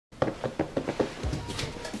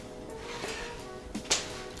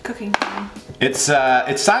cooking time. It's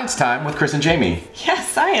science time with Chris and Jamie. Yes,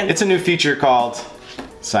 science. It's a new feature called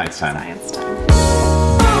Science Time. Science time.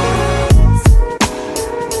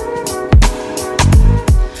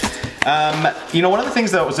 You know, one of the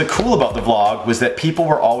things that was cool about the vlog was that people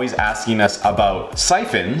were always asking us about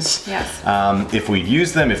siphons. Yes. If we'd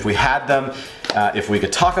use them, if we had them, if we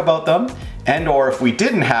could talk about them, and or if we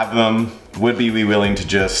didn't have them, would we be willing to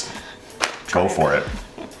just go for it?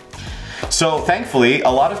 So thankfully, a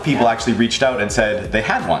lot of people actually reached out and said they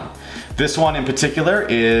had one. This one in particular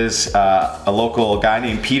is a local guy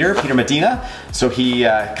named Peter Medina. So he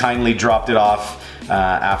kindly dropped it off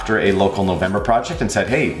after a local November project and said,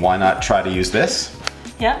 hey, why not try to use this?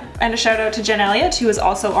 Yeah, and a shout out to Jen Elliott, who has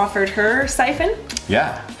also offered her siphon.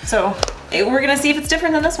 Yeah. So we're gonna see if it's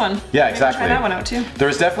different than this one. Yeah, exactly. Try that one out too.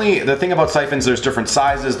 There's definitely, the thing about siphons, there's different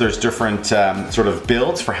sizes, there's different sort of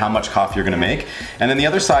builds for how much coffee you're gonna make. And then the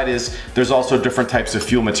other side is, there's also different types of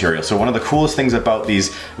fuel material. So one of the coolest things about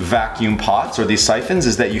these vacuum pots or these siphons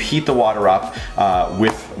is that you heat the water up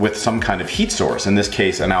with some kind of heat source. In this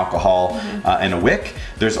case, an alcohol and a wick.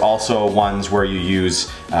 There's also ones where you use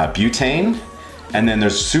butane, and then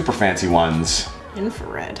there's super fancy ones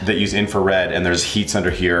infrared. That use infrared, and there's heats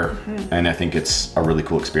under here, and I think it's a really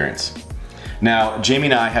cool experience. Now, Jamie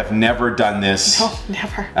and I have never done this. No,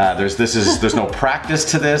 never. There's no practice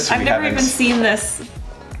to this. I've never even seen this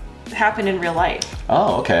happen in real life.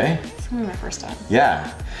 Oh, okay. It's gonna be my first time.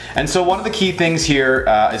 Yeah. And so one of the key things here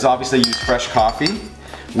is obviously use fresh coffee.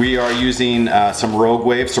 We are using some Rogue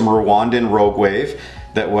Wave, some Rwandan Rogue Wave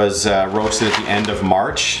that was roasted at the end of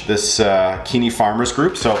March, this Kini Farmers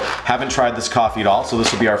Group. So haven't tried this coffee at all, so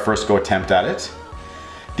this will be our first go attempt at it.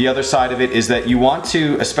 The other side of it is that you want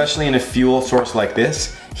to, especially in a fuel source like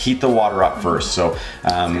this, heat the water up first. So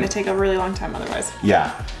it's gonna take a really long time otherwise.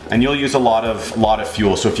 Yeah, and you'll use a lot of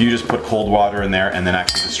fuel. So if you just put cold water in there and then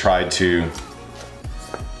actually just tried to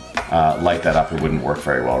light that up, it wouldn't work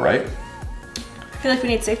very well, right? I feel like we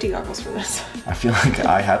need safety goggles for this. I feel like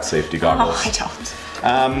I had safety goggles. Oh, I don't.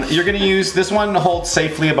 You're gonna use, this one holds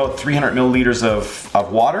safely about 300 milliliters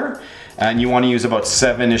of water, and you wanna use about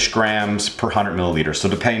 7-ish grams per 100 milliliters. So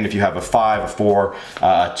depending if you have a 5, a 4,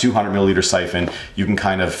 200 milliliter siphon, you can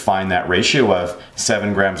kind of find that ratio of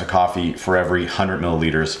 7 grams of coffee for every 100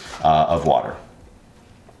 milliliters of water.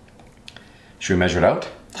 Should we measure it out?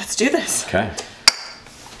 Let's do this. Okay.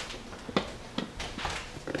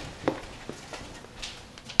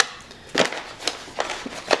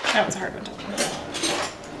 That was a hard one to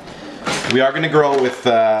We are going to grow with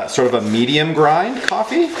sort of a medium grind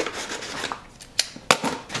coffee.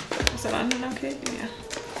 Is that on okay? Yeah.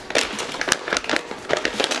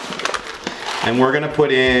 And we're going to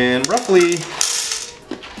put in roughly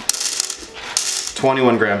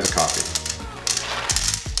 21 grams of coffee.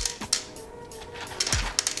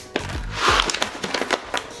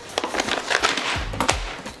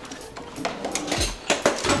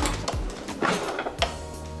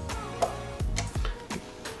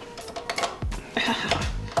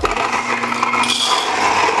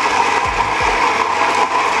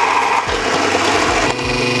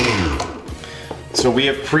 So we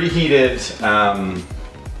have preheated,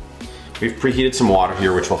 we've preheated some water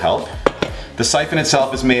here, which will help. The siphon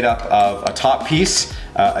itself is made up of a top piece,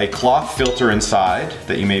 a cloth filter inside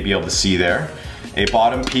that you may be able to see there, a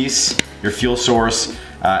bottom piece, your fuel source,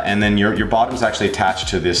 and then your bottom's actually attached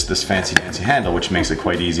to this fancy handle, which makes it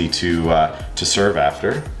quite easy to serve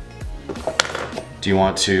after. Do you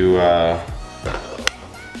want to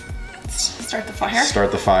start the fire?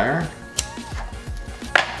 Start the fire.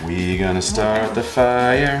 We're gonna start the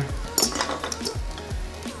fire.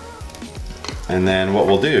 And then what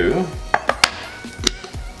we'll do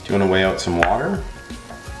you wanna weigh out some water?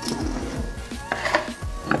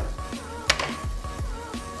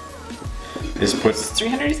 Is put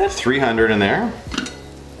 300, you said? 300 in there.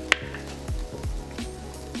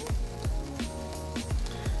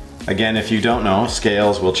 Again, if you don't know,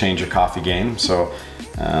 scales will change your coffee game, so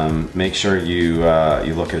make sure you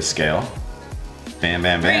look at a scale. Bam,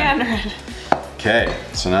 bam, bam. 300. Okay,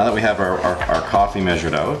 so now that we have our coffee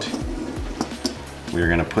measured out, we're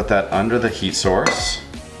gonna put that under the heat source.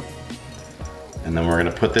 And then we're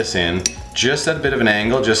gonna put this in just at a bit of an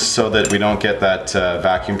angle, just so that we don't get that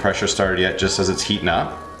vacuum pressure started yet, just as it's heating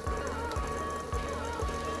up.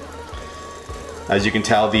 As you can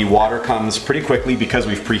tell, the water comes pretty quickly because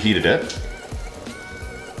we've preheated it.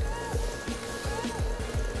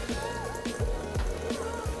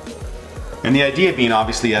 And the idea being,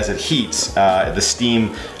 obviously, as it heats, the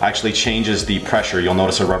steam actually changes the pressure. You'll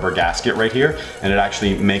notice a rubber gasket right here, and it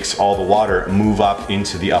actually makes all the water move up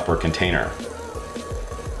into the upper container.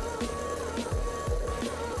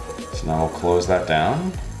 So now we'll close that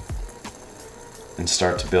down and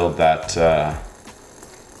start to build that,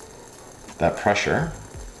 that pressure.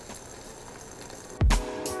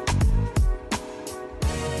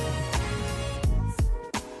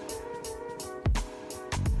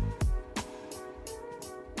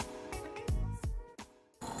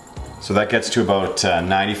 So that gets to about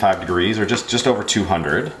 95 degrees, or just over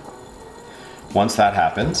 200. Once that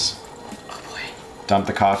happens, dump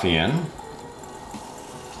the coffee in.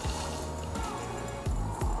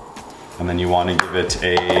 And then you want to give it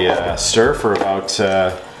a stir for about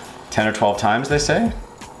 10 or 12 times, they say.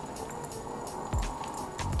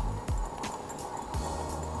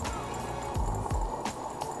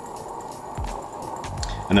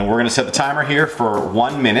 And then we're going to set the timer here for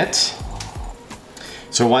 1 minute.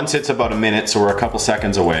 So once it's about a minute, so we're a couple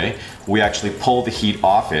seconds away, we actually pull the heat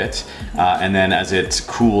off it, and then as it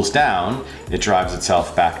cools down, it drives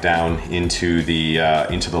itself back down into the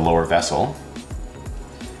lower vessel.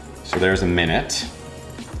 So there's a minute.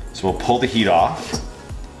 So we'll pull the heat off.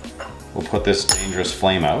 We'll put this dangerous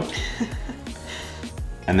flame out.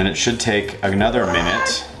 And then it should take another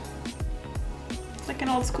minute. It's like an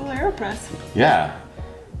old school AeroPress. Yeah.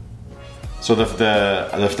 So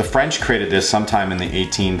the French created this sometime in the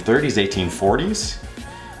 1830s, 1840s.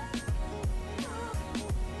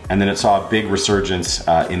 And then it saw a big resurgence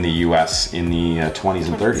in the US in the 20s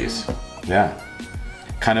and 30s. Yeah.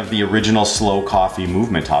 Kind of the original slow coffee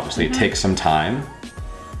movement, obviously. It takes some time.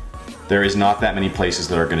 There is not that many places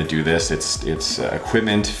that are going to do this. It's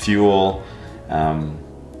equipment, fuel.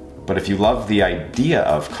 But if you love the idea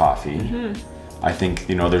of coffee, I think,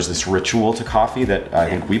 you know, there's this ritual to coffee that I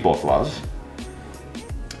think we both love.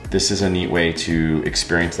 This is a neat way to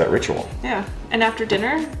experience that ritual. Yeah, and after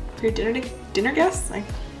dinner, for your dinner guests, like.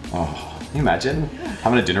 Oh, can you imagine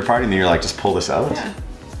having a dinner party and then you're like, just pull this out? Yeah,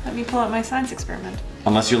 let me pull out my science experiment.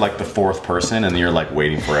 Unless you're like the fourth person and you're like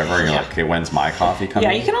waiting forever and you're like, okay, when's my coffee coming?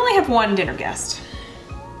 Yeah, you can only have one dinner guest.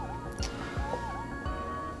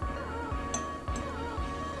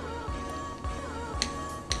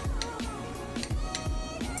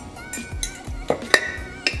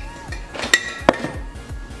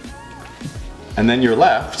 And then you're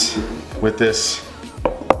left with this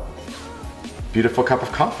beautiful cup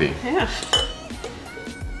of coffee. Yeah.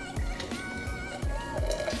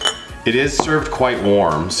 It is served quite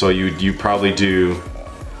warm, so you probably do.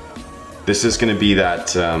 This is going to be that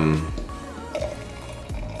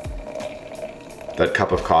that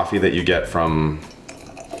cup of coffee that you get from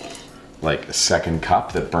like a second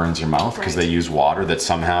cup that burns your mouth because they use water that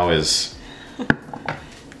somehow is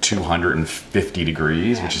 250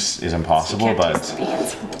 degrees, which is impossible. So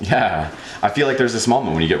but yeah, I feel like there's this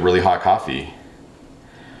moment when you get really hot coffee.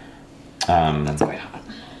 That's quite hot.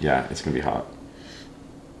 Yeah, it's gonna be hot.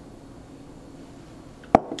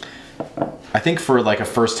 I think for like a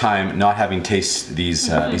first time not having tasted these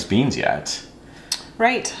beans yet.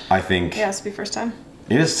 Right. I think. Yeah, this will be first time.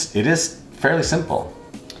 It is fairly simple.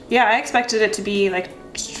 Yeah, I expected it to be like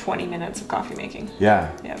 20 minutes of coffee making.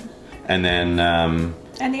 Yeah. Yeah. And then.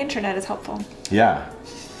 And the internet is helpful. Yeah.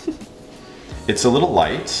 It's a little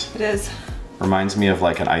light. It is. Reminds me of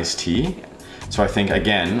like an iced tea. Yeah. So I think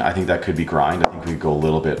that could be grind. I think we go a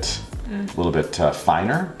little bit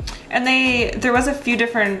finer. And there was a few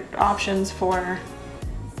different options for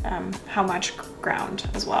how much ground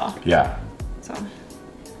as well. Yeah. So.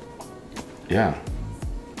 Yeah.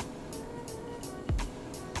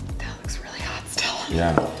 That looks really hot still.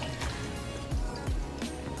 Yeah.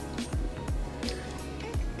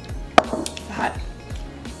 It's hot.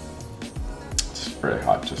 It's very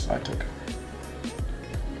hot. I took.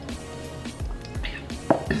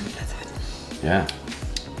 That's hot. Yeah.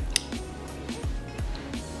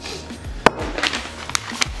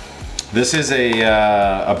 This is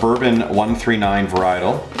a bourbon 139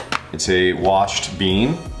 varietal. It's a washed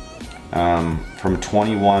bean from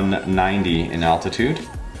 2190 in altitude.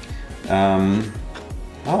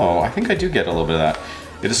 Oh, I think I do get a little bit of that.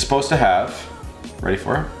 It is supposed to have, ready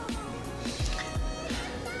for it?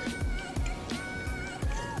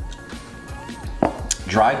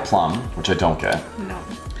 Dried plum, which I don't get. No.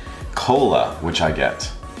 Cola, which I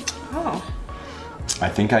get. Oh. I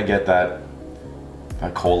think I get that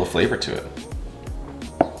cola flavor to it.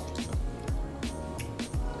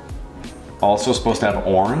 Also supposed to have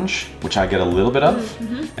orange, which I get a little bit of,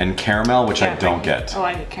 and caramel, which I don't get. Oh,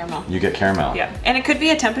 I get caramel. You get caramel. Yeah, and it could be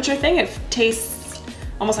a temperature thing. It tastes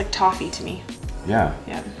almost like toffee to me. Yeah.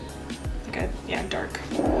 Yeah. Like dark.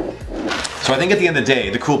 So I think at the end of the day,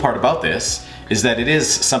 the cool part about this is that it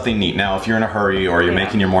is something neat. Now, if you're in a hurry or you're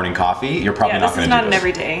making your morning coffee, you're probably not going to do this. This is not an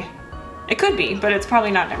everyday. It could be, but it's probably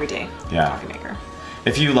not an everyday coffee maker.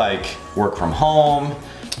 If you like work from home,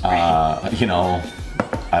 you know,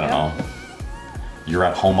 I don't know, you're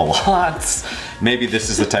at home a lot, maybe this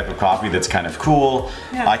is the type of coffee that's kind of cool.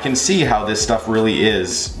 Yeah. I can see how this stuff really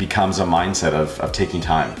becomes a mindset of taking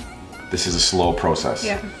time. This is a slow process.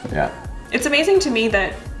 Yeah. Yeah. It's amazing to me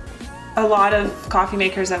that a lot of coffee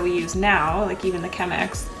makers that we use now, like even the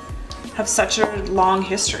Chemex, have such a long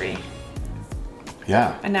history.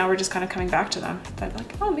 Yeah. And now we're just kind of coming back to them. That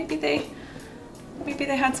like, oh, maybe they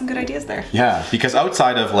had some good ideas there. Yeah, because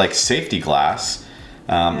outside of like safety glass,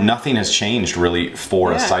 nothing has changed really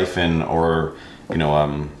for a siphon or, you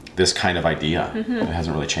know, this kind of idea. It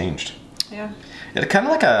hasn't really changed. Yeah. It's kind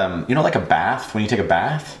of like a, you know, like a bath, when you take a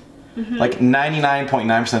bath. Like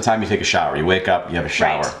 99.9% of the time you take a shower. You wake up, you have a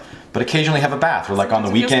shower. Right. But occasionally you have a bath. Or like Sometimes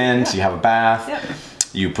on the it feels like- weekends, you have a bath. Yep.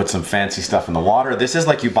 You put some fancy stuff in the water. This is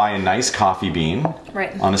like you buy a nice coffee bean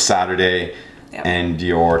on a Saturday and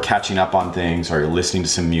you're catching up on things or you're listening to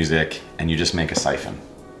some music and you just make a siphon.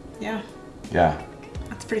 Yeah. Yeah.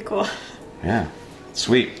 That's pretty cool. Yeah.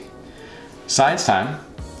 Sweet. Science time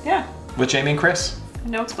Yeah. with Jamie and Chris.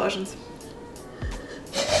 No explosions.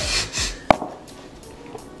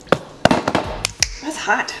 That's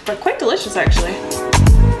hot, but quite delicious actually.